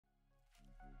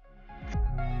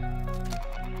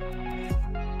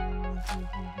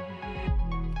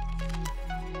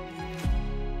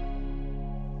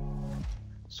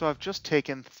So I've just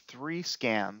taken 3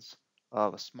 scans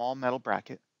of a small metal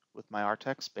bracket with my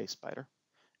Artec Space Spider,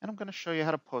 and I'm going to show you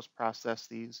how to post-process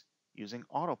these using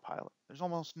Autopilot. There's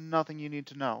almost nothing you need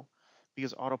to know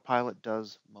because Autopilot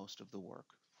does most of the work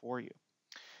for you.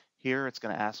 Here it's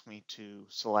going to ask me to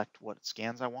select what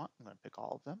scans I want. I'm going to pick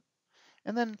all of them.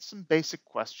 And then some basic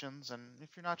questions, and if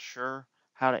you're not sure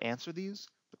how to answer these,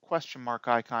 the question mark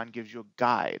icon gives you a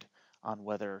guide on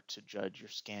whether to judge your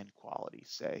scan quality,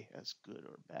 say, as good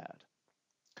or bad.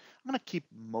 I'm going to keep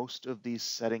most of these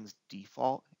settings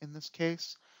default in this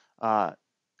case. I'm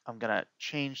going to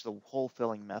change the hole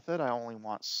filling method. I only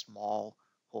want small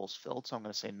holes filled, so I'm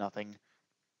going to say nothing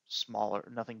smaller,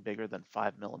 nothing bigger than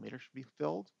 5 millimeters should be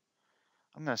filled.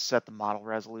 I'm going to set the model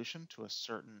resolution to a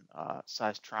certain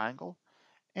size triangle.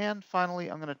 And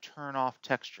finally, I'm going to turn off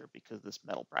texture because this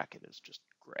metal bracket is just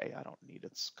gray. I don't need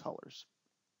its colors.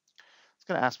 It's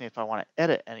going to ask me if I want to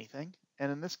edit anything.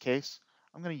 And in this case,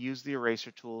 I'm going to use the eraser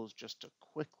tools just to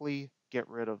quickly get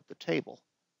rid of the table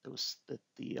that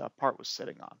the part was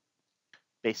sitting on.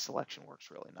 Base selection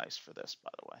works really nice for this, by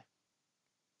the way.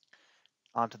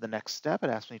 On to the next step,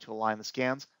 it asks me to align the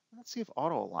scans. Let's see if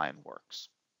auto align works.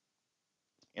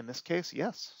 In this case,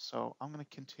 yes. So I'm going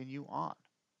to continue on.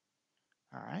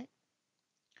 All right.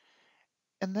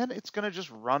 And then it's going to just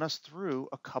run us through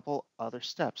a couple other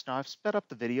steps. Now I've sped up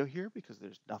the video here because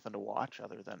there's nothing to watch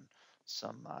other than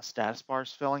some status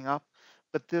bars filling up,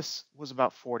 but this was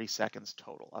about 40 seconds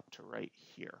total up to right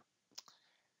here.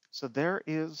 So there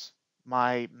is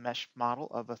my mesh model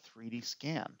of a 3D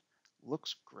scan.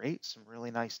 Looks great, some really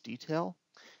nice detail.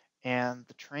 And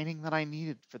the training that I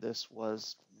needed for this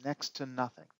was next to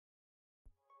nothing.